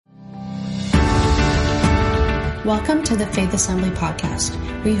Welcome to the Faith Assembly podcast.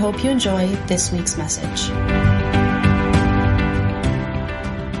 We hope you enjoy this week's message.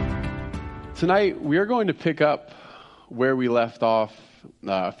 Tonight, we are going to pick up where we left off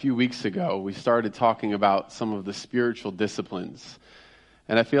a few weeks ago. We started talking about some of the spiritual disciplines.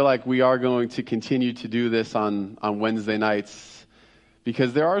 And I feel like we are going to continue to do this on Wednesday nights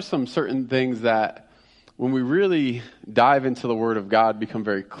because there are some certain things that when we really dive into the Word of God become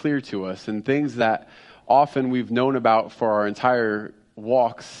very clear to us, and things that often we've known about for our entire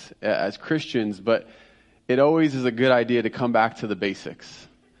walks as Christians, but it always is a good idea to come back to the basics,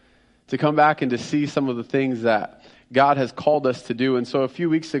 to come back and to see some of the things that God has called us to do. And so a few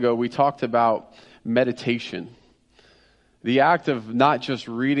weeks ago, we talked about meditation, the act of not just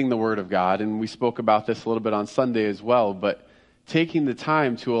reading the Word of God, and we spoke about this a little bit on Sunday as well, but taking the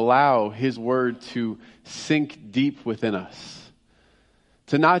time to allow His Word to sink deep within us,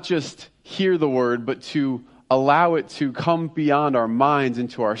 to not just hear the Word, but to allow it to come beyond our minds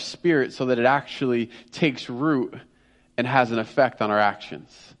into our spirit so that it actually takes root and has an effect on our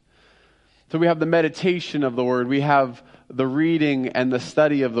actions. So we have the meditation of the Word, we have the reading and the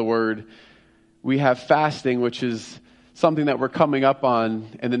study of the Word, we have fasting, which is something that we're coming up on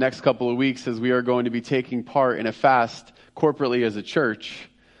in the next couple of weeks as we are going to be taking part in a fast corporately as a church.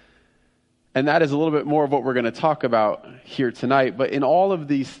 And that is a little bit more of what we're going to talk about here tonight. But in all of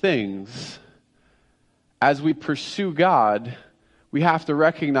these things, as we pursue God, we have to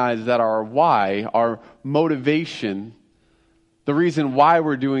recognize that our why, our motivation, the reason why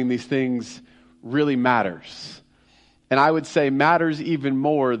we're doing these things really matters. And I would say matters even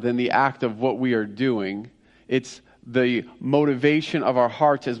more than the act of what we are doing. It's the motivation of our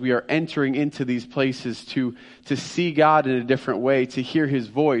hearts as we are entering into these places to see God in a different way, to hear His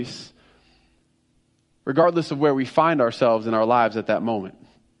voice, regardless of where we find ourselves in our lives at that moment.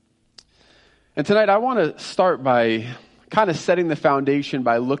 And tonight I want to start by kind of setting the foundation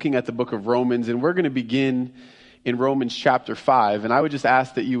by looking at the book of Romans, and we're going to begin in Romans chapter 5. And I would just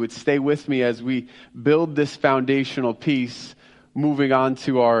ask that you would stay with me as we build this foundational piece, moving on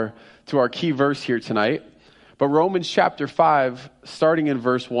to our key verse here tonight. But Romans chapter 5, starting in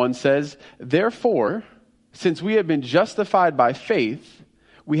verse 1 says, "Therefore, since we have been justified by faith,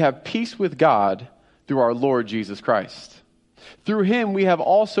 we have peace with God through our Lord Jesus Christ. Through Him we have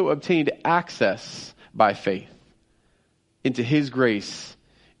also obtained access by faith into His grace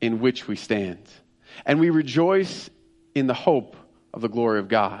in which we stand. And we rejoice in the hope of the glory of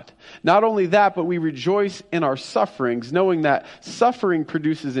God. Not only that, but we rejoice in our sufferings, knowing that suffering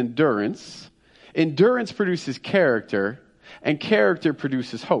produces endurance. Endurance produces character, and character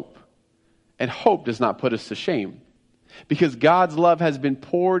produces hope. And hope does not put us to shame, because God's love has been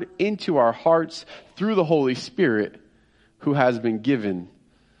poured into our hearts through the Holy Spirit who has been given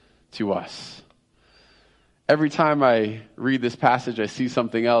to us." Every time I read this passage, I see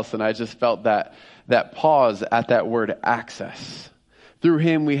something else, and I just felt that pause at that word access. Through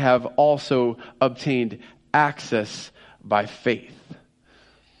Him we have also obtained access by faith.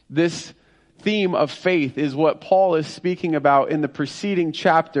 This theme of faith is what Paul is speaking about in the preceding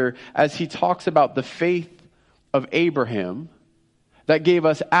chapter as he talks about the faith of Abraham that gave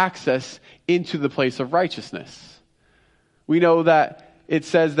us access into the place of righteousness. We know that it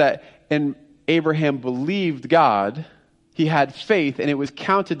says that Abraham believed God, he had faith, and it was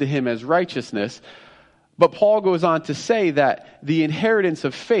counted to him as righteousness. But Paul goes on to say that the inheritance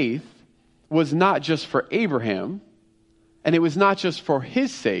of faith was not just for Abraham, and it was not just for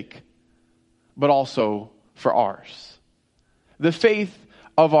his sake, but also for ours. The faith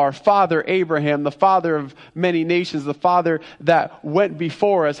of our father Abraham, the father of many nations, the father that went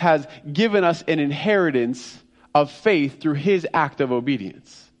before us, has given us an inheritance of faith through his act of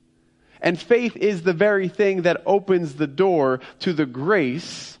obedience. And faith is the very thing that opens the door to the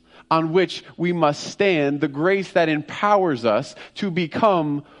grace on which we must stand, the grace that empowers us to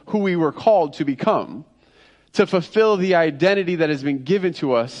become who we were called to become, to fulfill the identity that has been given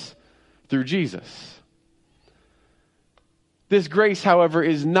to us through Jesus. This grace, however,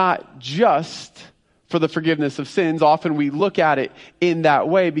 is not just for the forgiveness of sins. Often we look at it in that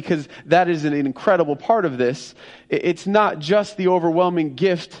way because that is an incredible part of this. It's not just the overwhelming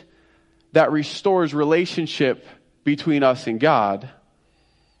gift that restores relationship between us and God,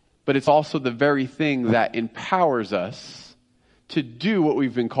 but it's also the very thing that empowers us to do what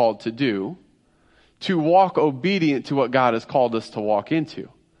we've been called to do, to walk obedient to what God has called us to walk into.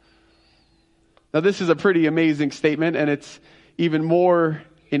 Now, this is a pretty amazing statement, and it's even more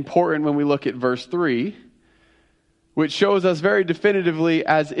important when we look at verse 3, which shows us very definitively,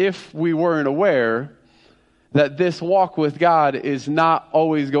 as if we weren't aware, that this walk with God is not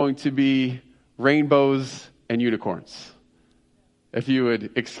always going to be rainbows and unicorns, if you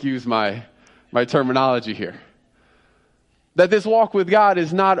would excuse my terminology here. That this walk with God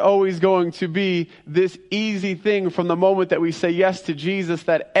is not always going to be this easy thing from the moment that we say yes to Jesus,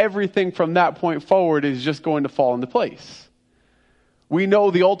 that everything from that point forward is just going to fall into place. We know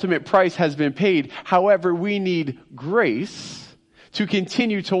the ultimate price has been paid. However, we need grace to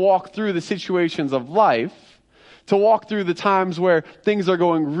continue to walk through the situations of life, to walk through the times where things are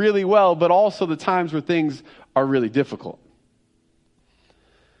going really well, but also the times where things are really difficult.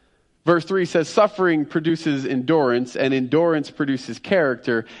 Verse 3 says, suffering produces endurance, and endurance produces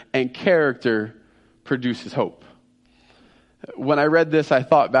character, and character produces hope. When I read this, I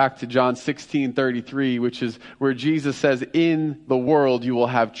thought back to John 16:33, which is where Jesus says, in the world you will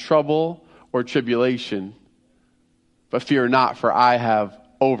have trouble or tribulation, but fear not, for I have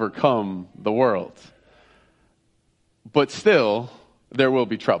overcome the world. But still, there will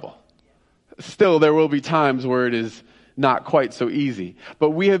be trouble. Still, there will be times where it is not quite so easy.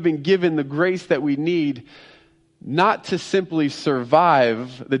 But we have been given the grace that we need not to simply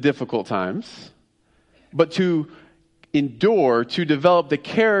survive the difficult times, but to endure, to develop the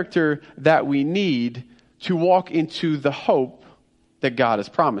character that we need to walk into the hope that God has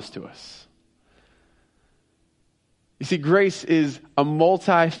promised to us. You see, grace is a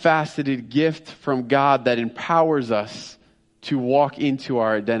multifaceted gift from God that empowers us to walk into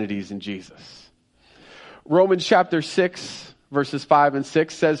our identities in Jesus. Romans chapter 6, verses 5 and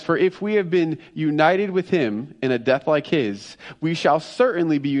 6 says, for if we have been united with him in a death like his, we shall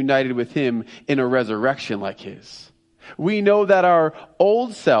certainly be united with him in a resurrection like his. We know that our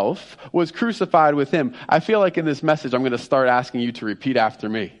old self was crucified with him. I feel like in this message, I'm going to start asking you to repeat after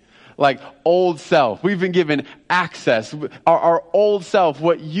me. Like old self. We've been given access. Our old self,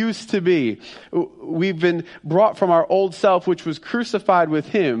 what used to be. We've been brought from our old self, which was crucified with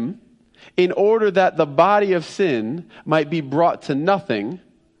him, in order that the body of sin might be brought to nothing,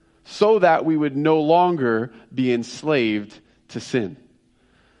 so that we would no longer be enslaved to sin.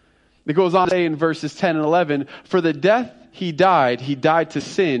 It goes on to say in verses 10 and 11, for the death he died to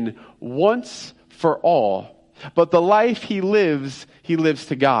sin once for all. But the life he lives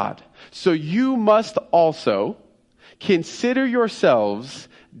to God. So you must also consider yourselves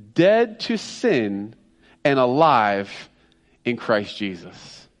dead to sin and alive in Christ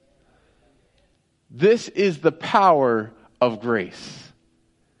Jesus. This is the power of grace.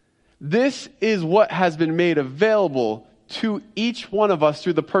 This is what has been made available to each one of us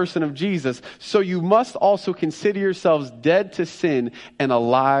through the person of Jesus. So you must also consider yourselves dead to sin and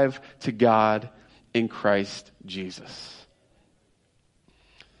alive to God in Christ Jesus.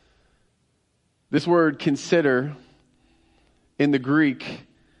 This word consider in the Greek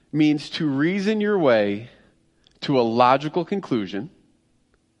means to reason your way to a logical conclusion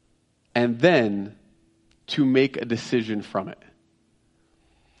and then to make a decision from it.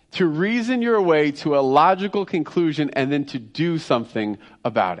 To reason your way to a logical conclusion and then to do something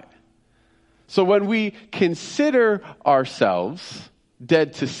about it. So when we consider ourselves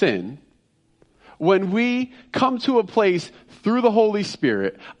dead to sin, when we come to a place through the Holy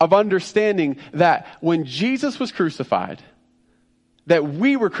Spirit of understanding that when Jesus was crucified, that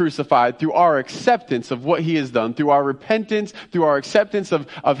we were crucified through our acceptance of what he has done, through our repentance, through our acceptance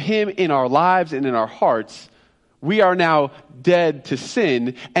of him in our lives and in our hearts, we are now dead to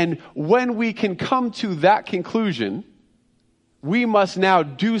sin. And when we can come to that conclusion, we must now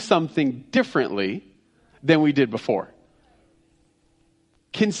do something differently than we did before.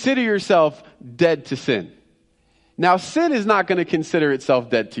 Consider yourself dead to sin. Now, sin is not going to consider itself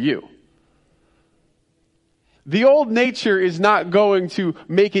dead to you. The old nature is not going to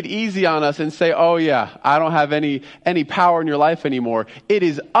make it easy on us and say, oh yeah, I don't have any power in your life anymore. It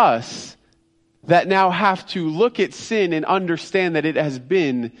is us that now have to look at sin and understand that it has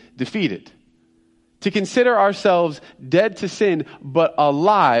been defeated. To consider ourselves dead to sin, but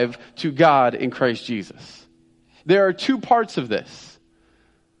alive to God in Christ Jesus. There are two parts of this.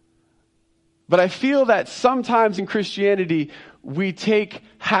 But I feel that sometimes in Christianity, we take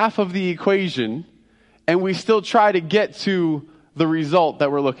half of the equation and we still try to get to the result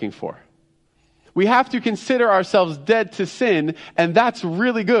that we're looking for. We have to consider ourselves dead to sin, and that's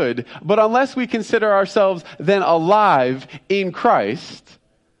really good. But unless we consider ourselves then alive in Christ,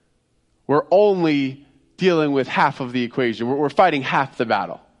 we're only dealing with half of the equation. We're fighting half the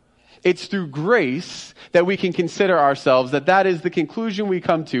battle. It's through grace that we can consider ourselves that is the conclusion we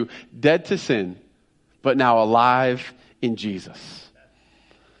come to, dead to sin, but now alive in Jesus.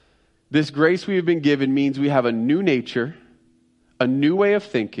 This grace we have been given means we have a new nature, a new way of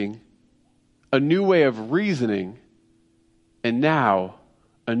thinking, a new way of reasoning, and now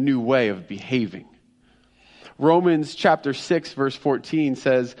a new way of behaving. Romans chapter 6 verse 14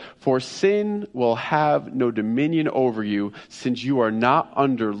 says, "For sin will have no dominion over you, since you are not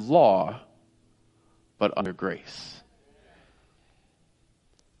under law, but under grace."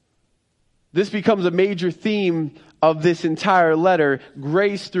 This becomes a major theme of this entire letter: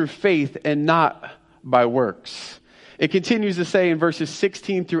 grace through faith and not by works. It continues to say in verses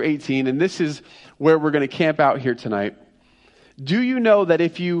 16 through 18, and this is where we're going to camp out here tonight. "Do you know that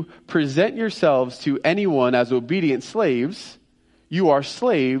if you present yourselves to anyone as obedient slaves, you are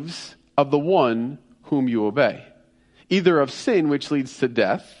slaves of the one whom you obey, either of sin, which leads to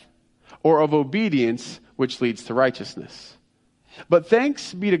death, or of obedience, which leads to righteousness? But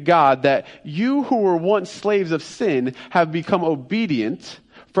thanks be to God that you who were once slaves of sin have become obedient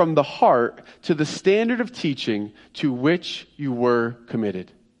from the heart to the standard of teaching to which you were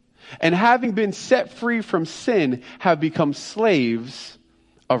committed. And having been set free from sin, have become slaves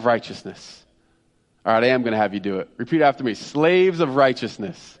of righteousness." All right, I am going to have you do it. Repeat after me. Slaves of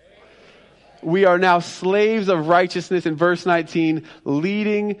righteousness. We are now slaves of righteousness in verse 19,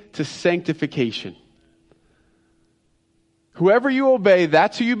 leading to sanctification. Whoever you obey,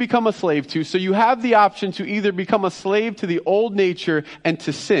 that's who you become a slave to. So you have the option to either become a slave to the old nature and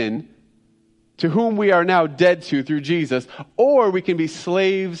to sin, to whom we are now dead to through Jesus, or we can be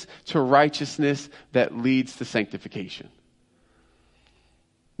slaves to righteousness that leads to sanctification.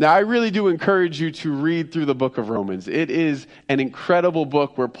 Now, I really do encourage you to read through the book of Romans. It is an incredible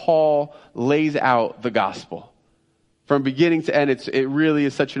book where Paul lays out the gospel. From beginning to end, it really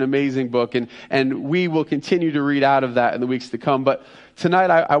is such an amazing book, and we will continue to read out of that in the weeks to come. But tonight,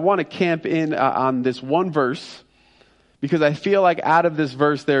 I want to camp in on this one verse, because I feel like out of this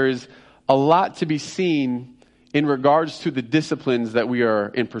verse, there is a lot to be seen in regards to the disciplines that we are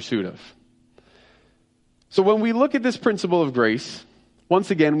in pursuit of. So when we look at this principle of grace,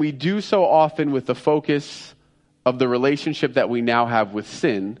 once again, we do so often with the focus of the relationship that we now have with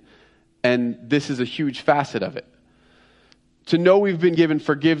sin, and this is a huge facet of it. To know we've been given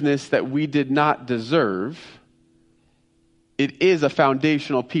forgiveness that we did not deserve, it is a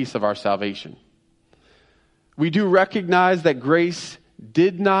foundational piece of our salvation. We do recognize that grace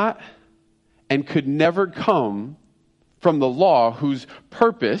did not and could never come from the law, whose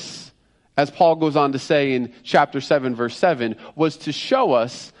purpose, as Paul goes on to say in chapter 7, verse 7, was to show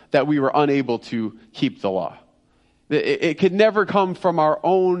us that we were unable to keep the law. It could never come from our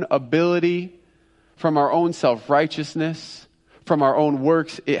own ability, from our own self-righteousness, from our own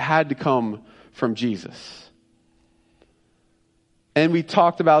works. It had to come from Jesus. And we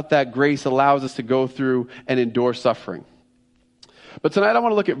talked about that grace allows us to go through and endure suffering. But tonight I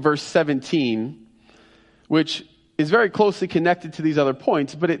want to look at verse 17, which is very closely connected to these other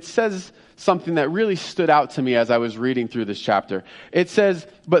points, but it says something that really stood out to me as I was reading through this chapter. It says,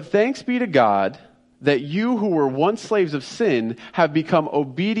 "But thanks be to God that you who were once slaves of sin have become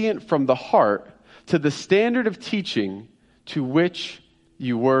obedient from the heart to the standard of teaching to which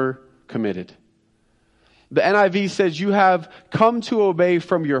you were committed." The NIV says, "You have come to obey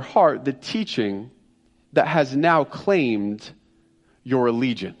from your heart the teaching that has now claimed your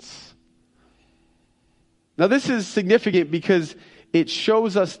allegiance." Now this is significant because it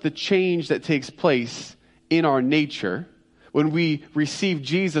shows us the change that takes place in our nature when we receive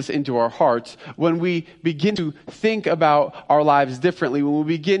Jesus into our hearts, when we begin to think about our lives differently, when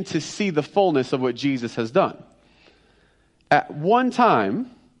we begin to see the fullness of what Jesus has done. At one time,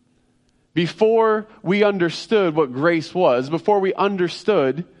 before we understood what grace was, before we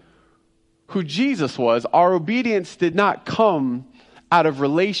understood who Jesus was, our obedience did not come out of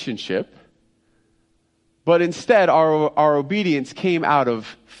relationship, but instead our obedience came out of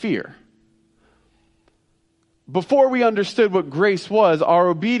fear. Before we understood what grace was, our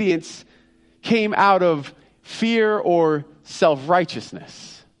obedience came out of fear or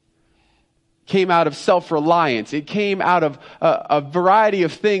self-righteousness. Came out of self-reliance. It came out of a variety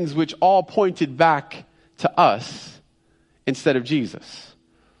of things which all pointed back to us instead of Jesus.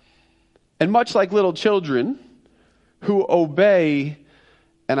 And much like little children who obey,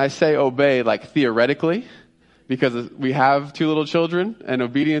 and I say obey like theoretically, because we have two little children and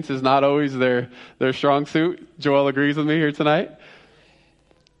obedience is not always their strong suit. Joel agrees with me here tonight.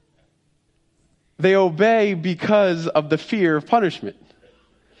 They obey because of the fear of punishment.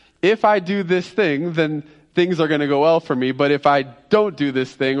 If I do this thing, then things are going to go well for me. But if I don't do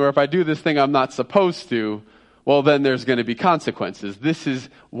this thing, or if I do this thing I'm not supposed to, well, then there's going to be consequences. This is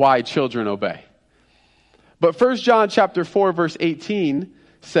why children obey. But 1 John chapter 4, verse 18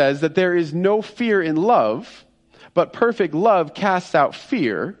 says that there is no fear in love, but perfect love casts out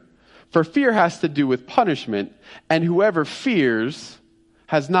fear. For fear has to do with punishment, and whoever fears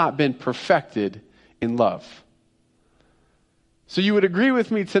has not been perfected in love. So you would agree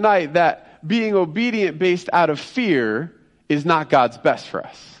with me tonight that being obedient based out of fear is not God's best for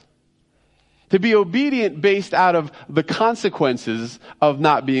us. To be obedient based out of the consequences of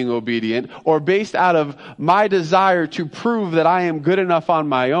not being obedient, or based out of my desire to prove that I am good enough on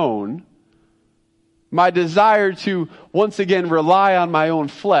my own, my desire to once again rely on my own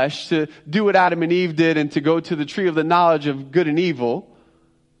flesh, to do what Adam and Eve did and to go to the tree of the knowledge of good and evil,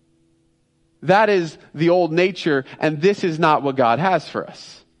 that is the old nature, and this is not what God has for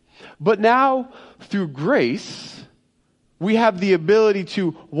us. But now, through grace, we have the ability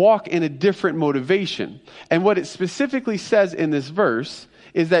to walk in a different motivation. And what it specifically says in this verse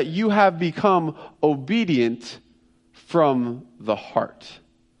is that you have become obedient from the heart.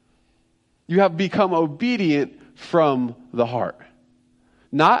 You have become obedient from the heart.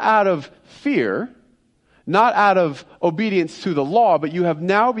 Not out of fear, not out of obedience to the law, but you have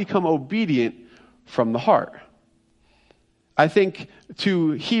now become obedient from the heart. I think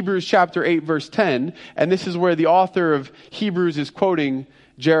to Hebrews chapter 8, verse 10, and this is where the author of Hebrews is quoting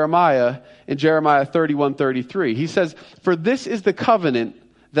Jeremiah in Jeremiah 31:33. He says, "For this is the covenant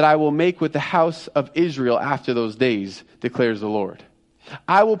that I will make with the house of Israel after those days, declares the Lord.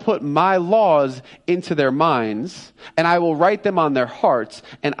 I will put my laws into their minds, and I will write them on their hearts,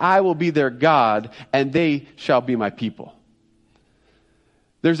 and I will be their God, and they shall be my people."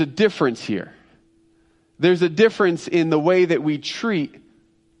 There's a difference here. There's a difference in the way that we treat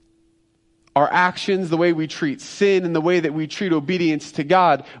our actions, the way we treat sin, and the way that we treat obedience to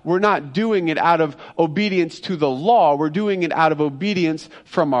God. We're not doing it out of obedience to the law. We're doing it out of obedience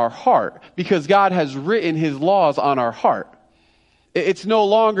from our heart, because God has written his laws on our heart. It's no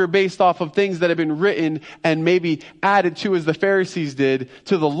longer based off of things that have been written and maybe added to, as the Pharisees did,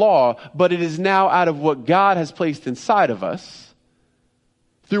 to the law, but it is now out of what God has placed inside of us.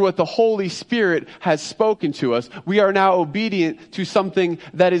 Through what the Holy Spirit has spoken to us, we are now obedient to something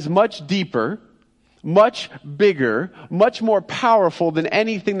that is much deeper, much bigger, much more powerful than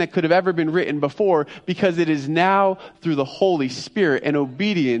anything that could have ever been written before, because it is now through the Holy Spirit and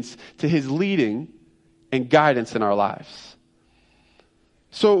obedience to his leading and guidance in our lives.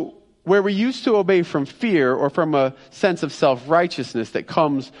 So where we used to obey from fear or from a sense of self-righteousness that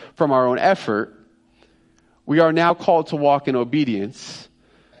comes from our own effort, we are now called to walk in obedience,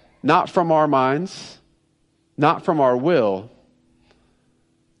 not from our minds, not from our will,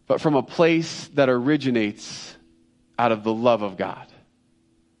 but from a place that originates out of the love of God,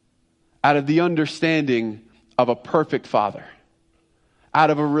 out of the understanding of a perfect Father, out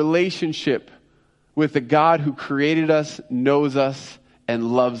of a relationship with the God who created us, knows us,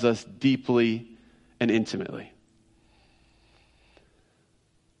 and loves us deeply and intimately.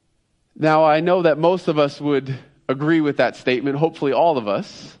 Now, I know that most of us would agree with that statement, hopefully all of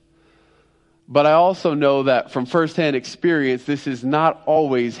us. But I also know that from firsthand experience, this is not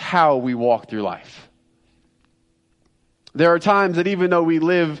always how we walk through life. There are times that even though we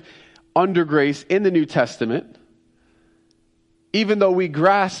live under grace in the New Testament, even though we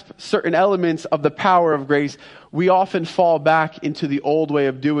grasp certain elements of the power of grace, we often fall back into the old way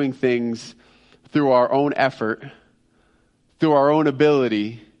of doing things through our own effort, through our own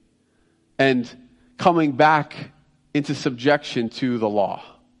ability, and coming back into subjection to the law.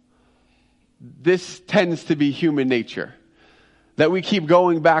 This tends to be human nature. That we keep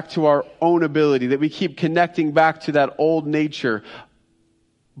going back to our own ability, that we keep connecting back to that old nature.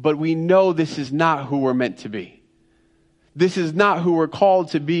 But we know this is not who we're meant to be. This is not who we're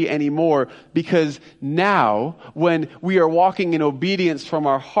called to be anymore, because now, when we are walking in obedience from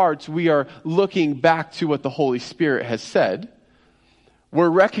our hearts, we are looking back to what the Holy Spirit has said. We're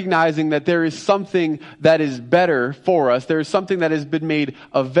recognizing that there is something that is better for us. There is something that has been made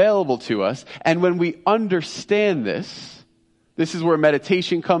available to us. And when we understand this, this is where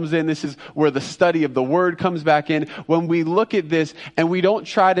meditation comes in. This is where the study of the Word comes back in. When we look at this and we don't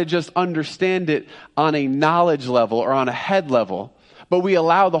try to just understand it on a knowledge level or on a head level, but we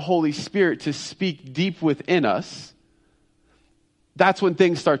allow the Holy Spirit to speak deep within us, that's when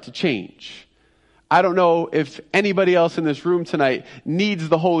things start to change. I don't know if anybody else in this room tonight needs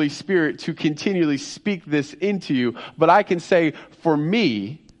the Holy Spirit to continually speak this into you, but I can say for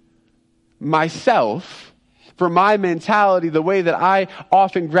me, myself, for my mentality, the way that I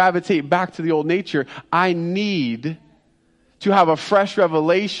often gravitate back to the old nature, I need to have a fresh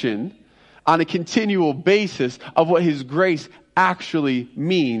revelation on a continual basis of what His grace actually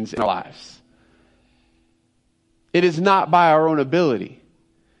means in our lives. It is not by our own ability.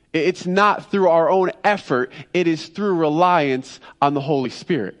 It's not through our own effort. It is through reliance on the Holy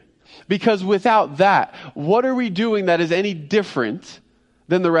Spirit. Because without that, what are we doing that is any different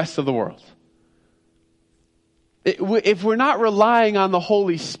than the rest of the world? If we're not relying on the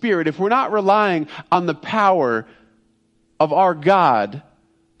Holy Spirit, if we're not relying on the power of our God,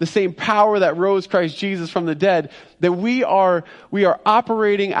 the same power that rose Christ Jesus from the dead, then we are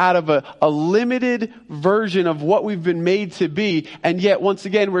operating out of a limited version of what we've been made to be, and yet once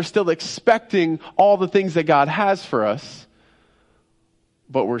again we're still expecting all the things that God has for us,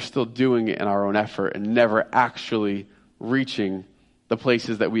 but we're still doing it in our own effort and never actually reaching the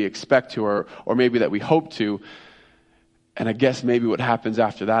places that we expect to, or maybe that we hope to. And I guess maybe what happens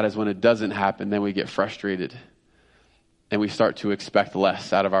after that is when it doesn't happen, then we get frustrated and we start to expect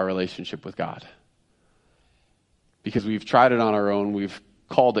less out of our relationship with God. Because we've tried it on our own, we've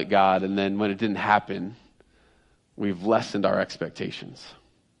called it God, and then when it didn't happen, we've lessened our expectations.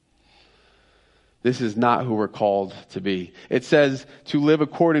 This is not who we're called to be. It says to live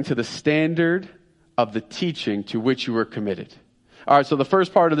according to the standard of the teaching to which you were committed. All right, so the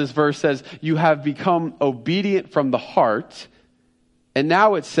first part of this verse says, you have become obedient from the heart. And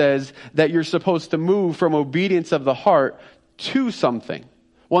now it says that you're supposed to move from obedience of the heart to something.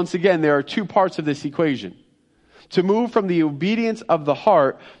 Once again, there are two parts of this equation. To move from the obedience of the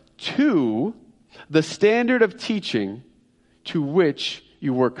heart to the standard of teaching to which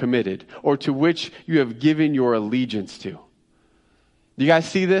you were committed, or to which you have given your allegiance to. You guys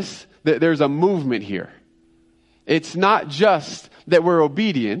see this? There's a movement here. It's not just that we're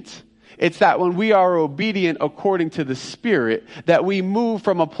obedient. It's that when we are obedient according to the Spirit, that we move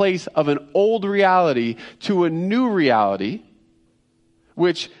from a place of an old reality to a new reality,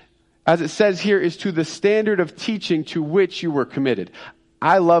 which, as it says here, is to the standard of teaching to which you were committed.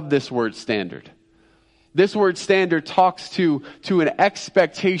 I love this word standard. This word standard talks to an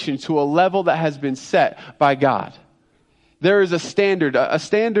expectation, to a level that has been set by God. There is a standard. A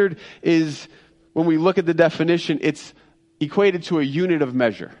standard is, when we look at the definition, it's equated to a unit of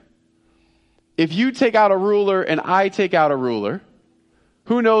measure. If you take out a ruler and I take out a ruler,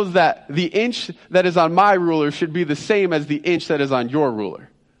 who knows that the inch that is on my ruler should be the same as the inch that is on your ruler?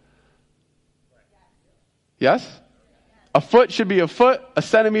 Yes? A foot should be a foot, a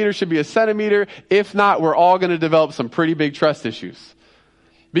centimeter should be a centimeter. If not, we're all going to develop some pretty big trust issues.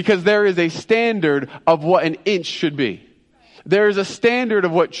 Because there is a standard of what an inch should be. There is a standard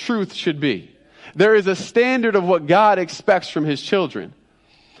of what truth should be. There is a standard of what God expects from His children.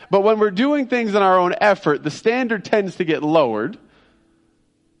 But when we're doing things in our own effort, the standard tends to get lowered.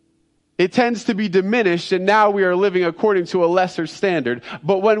 It tends to be diminished, and now we are living according to a lesser standard.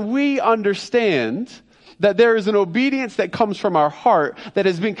 But when we understand that there is an obedience that comes from our heart that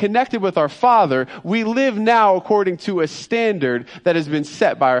has been connected with our Father, we live now according to a standard that has been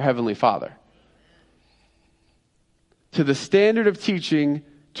set by our Heavenly Father. To the standard of teaching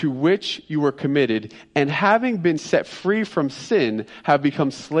to which you were committed, and having been set free from sin, have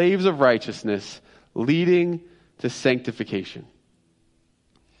become slaves of righteousness, leading to sanctification.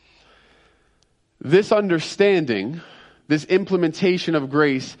 This understanding, this implementation of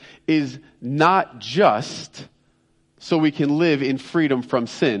grace, is not just so we can live in freedom from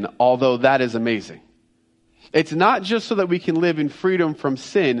sin, although that is amazing. It's not just so that we can live in freedom from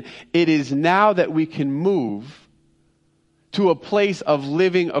sin. It is now that we can move to a place of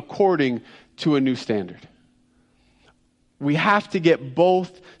living according to a new standard. We have to get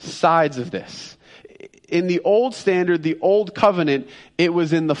both sides of this. In the old standard, the old covenant, it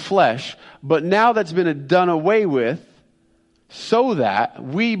was in the flesh, but now that's been done away with, so that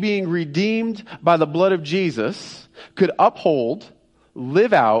we, being redeemed by the blood of Jesus, could uphold,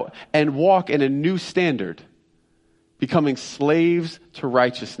 live out, and walk in a new standard, becoming slaves to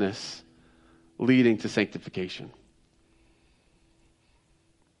righteousness, leading to sanctification.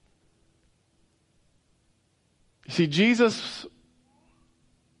 See, Jesus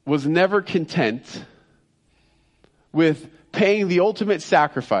was never content with paying the ultimate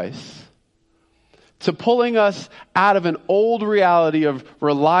sacrifice to pulling us out of an old reality of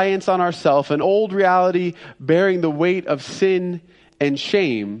reliance on ourselves, an old reality bearing the weight of sin and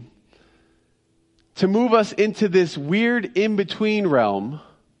shame, to move us into this weird in-between realm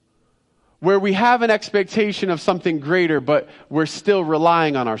where we have an expectation of something greater, but we're still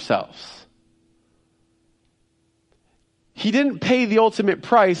relying on ourselves. He didn't pay the ultimate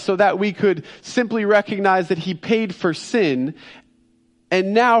price so that we could simply recognize that He paid for sin,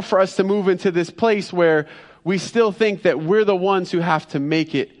 and now for us to move into this place where we still think that we're the ones who have to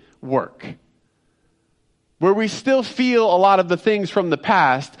make it work. Where we still feel a lot of the things from the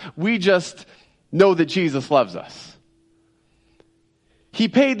past, we just know that Jesus loves us. He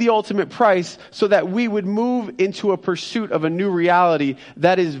paid the ultimate price so that we would move into a pursuit of a new reality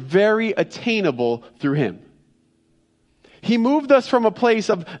that is very attainable through Him. He moved us from a place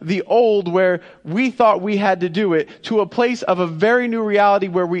of the old where we thought we had to do it to a place of a very new reality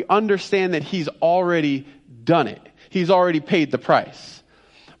where we understand that He's already done it. He's already paid the price.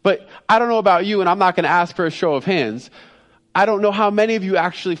 But I don't know about you, and I'm not going to ask for a show of hands. I don't know how many of you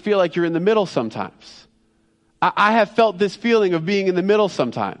actually feel like you're in the middle sometimes. I have felt this feeling of being in the middle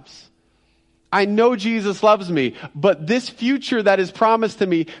sometimes. I know Jesus loves me, but this future that is promised to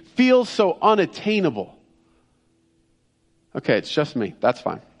me feels so unattainable. Okay, it's just me. That's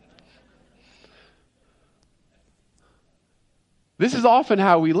fine. This is often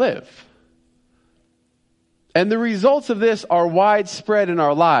how we live. And the results of this are widespread in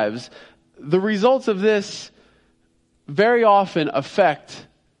our lives. The results of this very often affect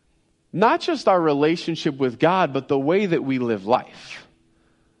not just our relationship with God, but the way that we live life.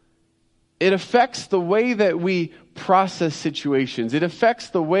 It affects the way that we process situations. It affects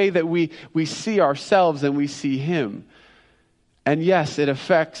the way that we see ourselves and we see Him. And yes, it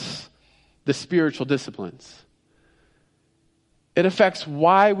affects the spiritual disciplines. It affects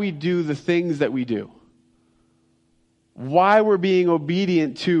why we do the things that we do. Why we're being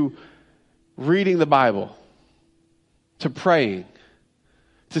obedient to reading the Bible, to praying,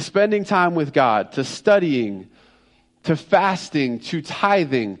 to spending time with God, to studying, to fasting, to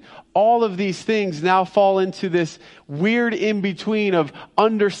tithing. All of these things now fall into this weird in-between of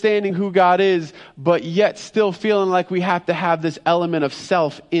understanding who God is, but yet still feeling like we have to have this element of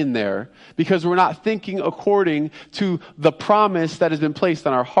self in there because we're not thinking according to the promise that has been placed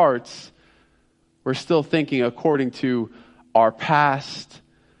on our hearts. We're still thinking according to our past,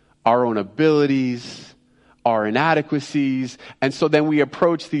 our own abilities, our inadequacies. And so then we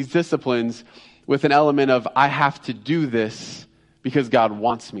approach these disciplines with an element of, I have to do this because God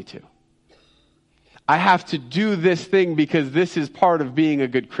wants me to. I have to do this thing because this is part of being a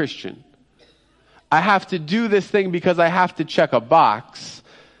good Christian. I have to do this thing because I have to check a box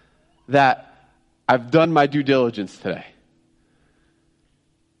that I've done my due diligence today.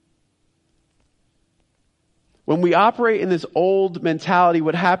 When we operate in this old mentality,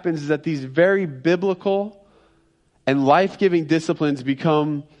 what happens is that these very biblical and life-giving disciplines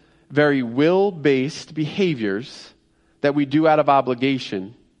become very will-based behaviors that we do out of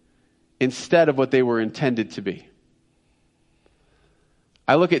obligation instead of what they were intended to be.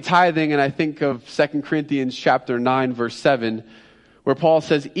 I look at tithing and I think of 2 Corinthians chapter 9, verse 7, where Paul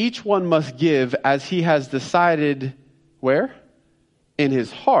says, each one must give as he has decided, where? In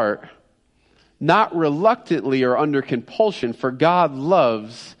his heart, not reluctantly or under compulsion, for God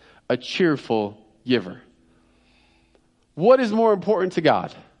loves a cheerful giver. What is more important to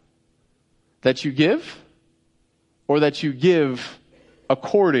God? That you give, or that you give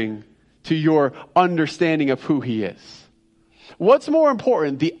according to your understanding of who He is? What's more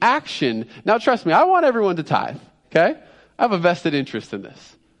important, the action? Now trust me, I want everyone to tithe, okay? I have a vested interest in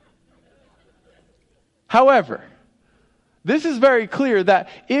this. However, this is very clear that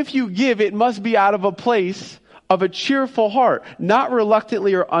if you give, it must be out of a place of a cheerful heart, not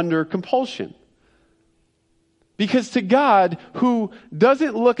reluctantly or under compulsion. Because to God, who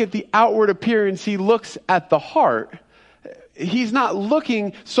doesn't look at the outward appearance, He looks at the heart. He's not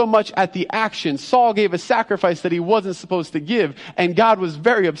looking so much at the action. Saul gave a sacrifice that he wasn't supposed to give, and God was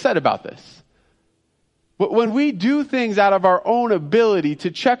very upset about this. But when we do things out of our own ability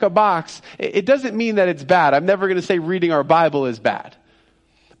to check a box, it doesn't mean that it's bad. I'm never going to say reading our Bible is bad.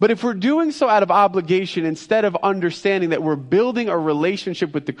 But if we're doing so out of obligation instead of understanding that we're building a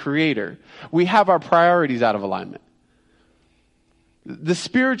relationship with the Creator, we have our priorities out of alignment. The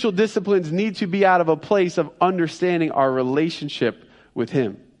spiritual disciplines need to be out of a place of understanding our relationship with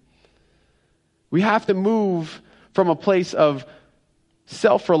Him. We have to move from a place of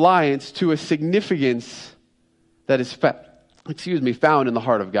self-reliance to a significance that is found in the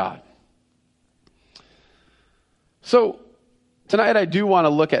heart of God. So tonight I do want to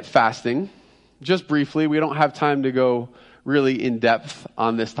look at fasting just briefly. We don't have time to go really in depth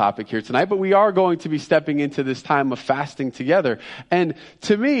on this topic here tonight, but we are going to be stepping into this time of fasting together. And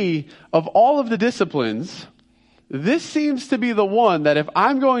to me, of all of the disciplines, this seems to be the one that if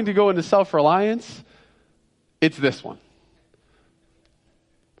I'm going to go into self-reliance, it's this one.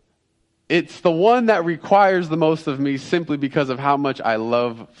 It's the one that requires the most of me simply because of how much I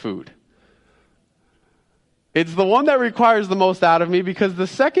love food. It's the one that requires the most out of me because the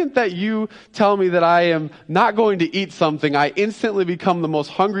second that you tell me that I am not going to eat something, I instantly become the most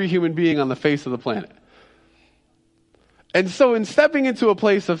hungry human being on the face of the planet. And so in stepping into a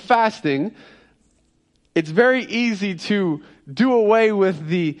place of fasting, it's very easy to do away with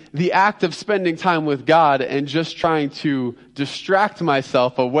the act of spending time with God and just trying to distract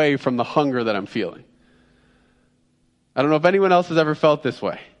myself away from the hunger that I'm feeling. I don't know if anyone else has ever felt this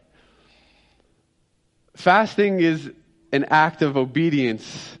way. Fasting is an act of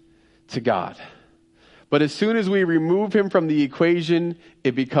obedience to God. But as soon as we remove him from the equation,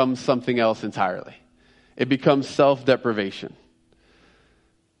 it becomes something else entirely. It becomes self-deprivation.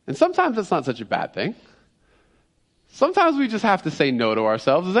 And sometimes that's not such a bad thing. Sometimes we just have to say no to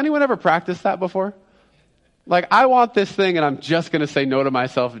ourselves. Has anyone ever practiced that before? Like, I want this thing and I'm just going to say no to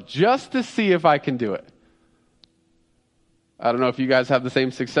myself just to see if I can do it. I don't know if you guys have the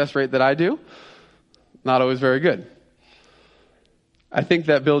same success rate that I do. Not always very good. I think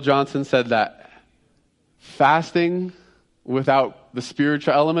that Bill Johnson said that fasting without the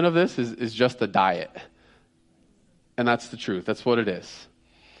spiritual element of this is just a diet. And that's the truth. That's what it is.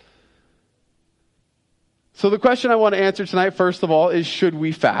 So the question I want to answer tonight, first of all, is should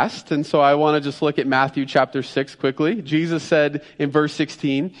we fast? And so I want to just look at Matthew chapter 6 quickly. Jesus said in verse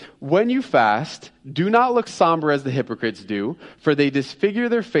 16, "When you fast, do not look somber as the hypocrites do, for they disfigure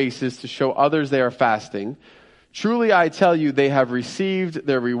their faces to show others they are fasting. Truly I tell you, they have received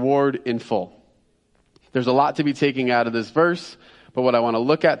their reward in full." There's a lot to be taken out of this verse, but what I want to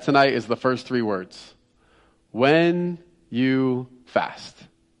look at tonight is the first three words. When you fast.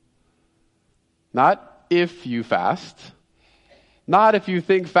 Not if you fast. Not if you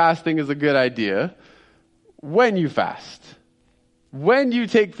think fasting is a good idea. When you fast. When you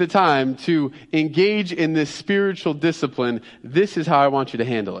take the time to engage in this spiritual discipline, this is how I want you to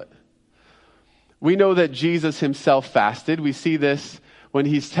handle it. We know that Jesus himself fasted. We see this when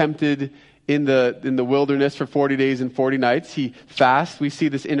he's tempted in the wilderness for 40 days and 40 nights. He fasts. We see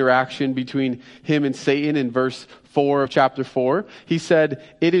this interaction between him and Satan in verse 4 of chapter 4. He said,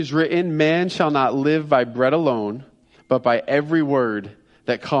 "It is written, man shall not live by bread alone, but by every word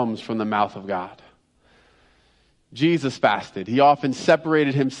that comes from the mouth of God." Jesus fasted. He often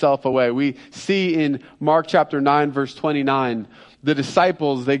separated himself away. We see in Mark chapter 9, verse 29, the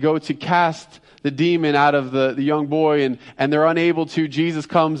disciples, they go to cast the demon out of the young boy and they're unable to. Jesus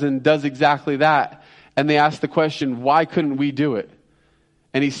comes and does exactly that. And they ask the question, why couldn't we do it?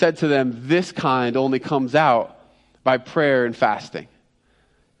 And he said to them, this kind only comes out by prayer and fasting.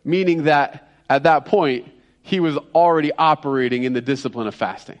 Meaning that at that point, he was already operating in the discipline of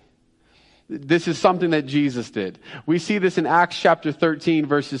fasting. This is something that Jesus did. We see this in Acts chapter 13,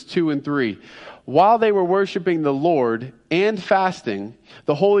 verses 2 and 3. While they were worshiping the Lord and fasting,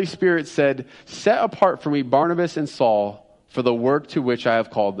 the Holy Spirit said, "Set apart for me Barnabas and Saul for the work to which I have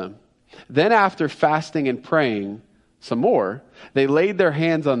called them." Then after fasting and praying some more, they laid their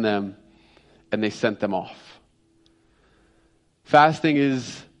hands on them and they sent them off. Fasting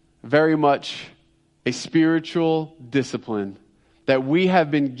is very much a spiritual discipline that we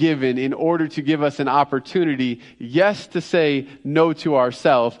have been given in order to give us an opportunity, yes, to say no to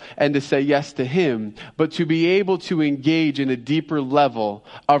ourselves and to say yes to him, but to be able to engage in a deeper level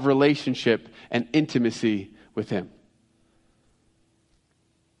of relationship and intimacy with him.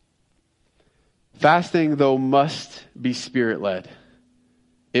 Fasting, though, must be spirit-led.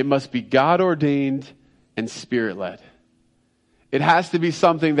 It must be God-ordained and spirit-led. It has to be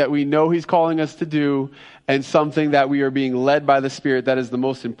something that we know he's calling us to do and something that we are being led by the Spirit. That is the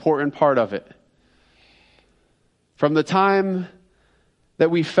most important part of it. From the time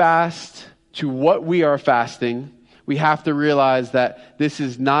that we fast to what we are fasting, we have to realize that this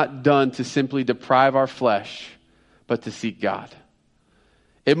is not done to simply deprive our flesh, but to seek God.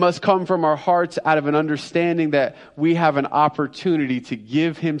 It must come from our hearts out of an understanding that we have an opportunity to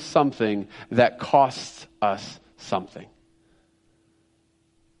give him something that costs us something.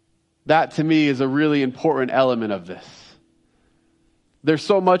 That, to me, is a really important element of this. There's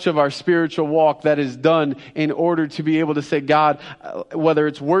so much of our spiritual walk that is done in order to be able to say, God, whether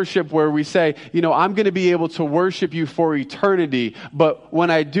it's worship where we say, I'm going to be able to worship you for eternity, but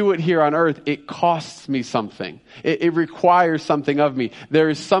when I do it here on earth, it costs me something. It requires something of me. There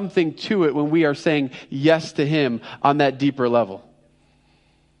is something to it when we are saying yes to him on that deeper level.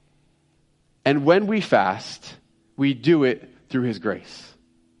 And when we fast, we do it through his grace.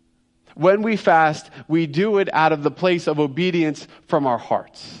 When we fast, we do it out of the place of obedience from our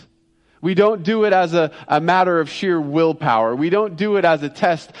hearts. We don't do it as a matter of sheer willpower. We don't do it as a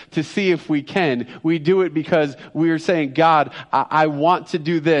test to see if we can. We do it because we are saying, God, I want to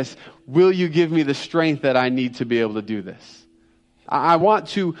do this. Will you give me the strength that I need to be able to do this? I want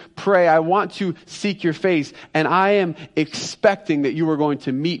to pray. I want to seek your face. And I am expecting that you are going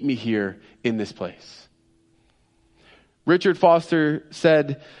to meet me here in this place. Richard Foster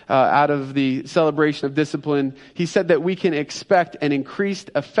said, out of the celebration of discipline, he said that we can expect an increased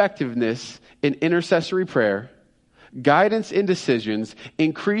effectiveness in intercessory prayer, guidance in decisions,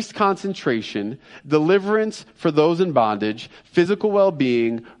 increased concentration, deliverance for those in bondage, physical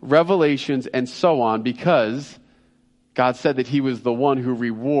well-being, revelations, and so on, because God said that he was the one who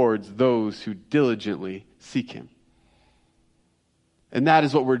rewards those who diligently seek him. And that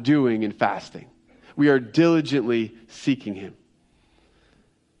is what we're doing in fasting. We are diligently seeking him.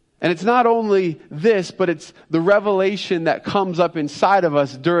 And it's not only this, but it's the revelation that comes up inside of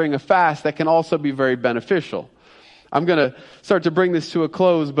us during a fast that can also be very beneficial. I'm going to start to bring this to a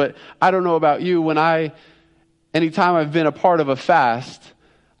close, but I don't know about you. Anytime I've been a part of a fast,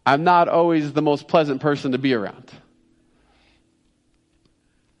 I'm not always the most pleasant person to be around.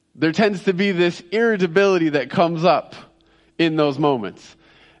 There tends to be this irritability that comes up in those moments.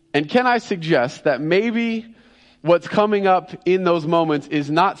 And can I suggest that maybe what's coming up in those moments is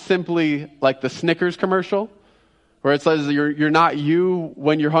not simply like the Snickers commercial, where it says you're not you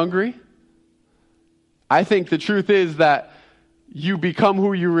when you're hungry? I think the truth is that you become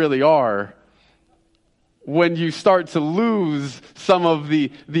who you really are when you start to lose some of the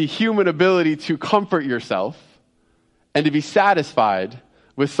human ability to comfort yourself and to be satisfied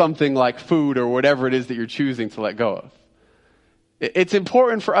with something like food or whatever it is that you're choosing to let go of. It's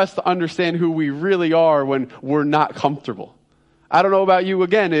important for us to understand who we really are when we're not comfortable. I don't know about you,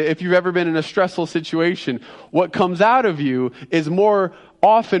 again, if you've ever been in a stressful situation, what comes out of you is more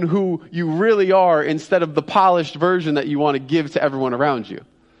often who you really are instead of the polished version that you want to give to everyone around you.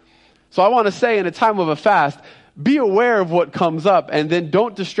 So I want to say, in a time of a fast, be aware of what comes up and then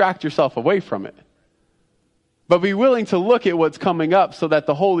don't distract yourself away from it. But be willing to look at what's coming up so that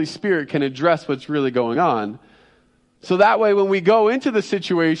the Holy Spirit can address what's really going on. So that way, when we go into the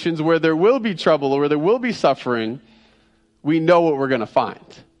situations where there will be trouble or where there will be suffering, we know what we're going to find.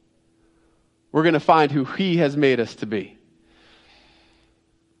 We're going to find who he has made us to be.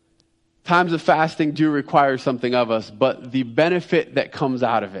 Times of fasting do require something of us, but the benefit that comes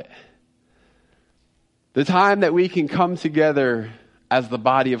out of it, the time that we can come together as the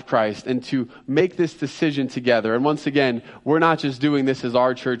body of Christ and to make this decision together. And once again, we're not just doing this as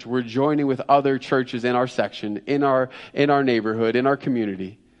our church, we're joining with other churches in our section, in our neighborhood, in our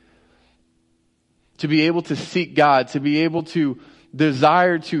community. To be able to seek God, to be able to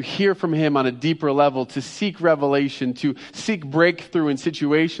desire to hear from him on a deeper level, to seek revelation, to seek breakthrough in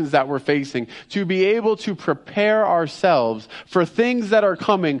situations that we're facing, to be able to prepare ourselves for things that are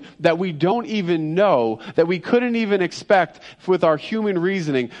coming that we don't even know, that we couldn't even expect with our human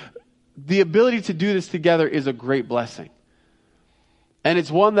reasoning. The ability to do this together is a great blessing. And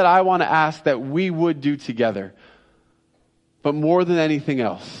it's one that I want to ask that we would do together. But more than anything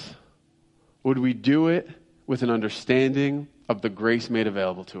else, would we do it with an understanding of the grace made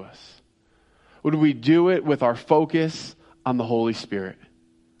available to us? Would we do it with our focus on the Holy Spirit?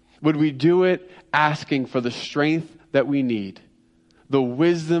 Would we do it asking for the strength that we need, the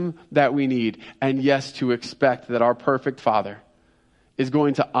wisdom that we need, and yes, to expect that our perfect Father is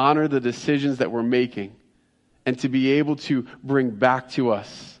going to honor the decisions that we're making and to be able to bring back to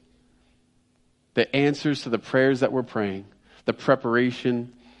us the answers to the prayers that we're praying, the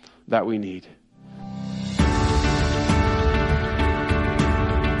preparation that we need.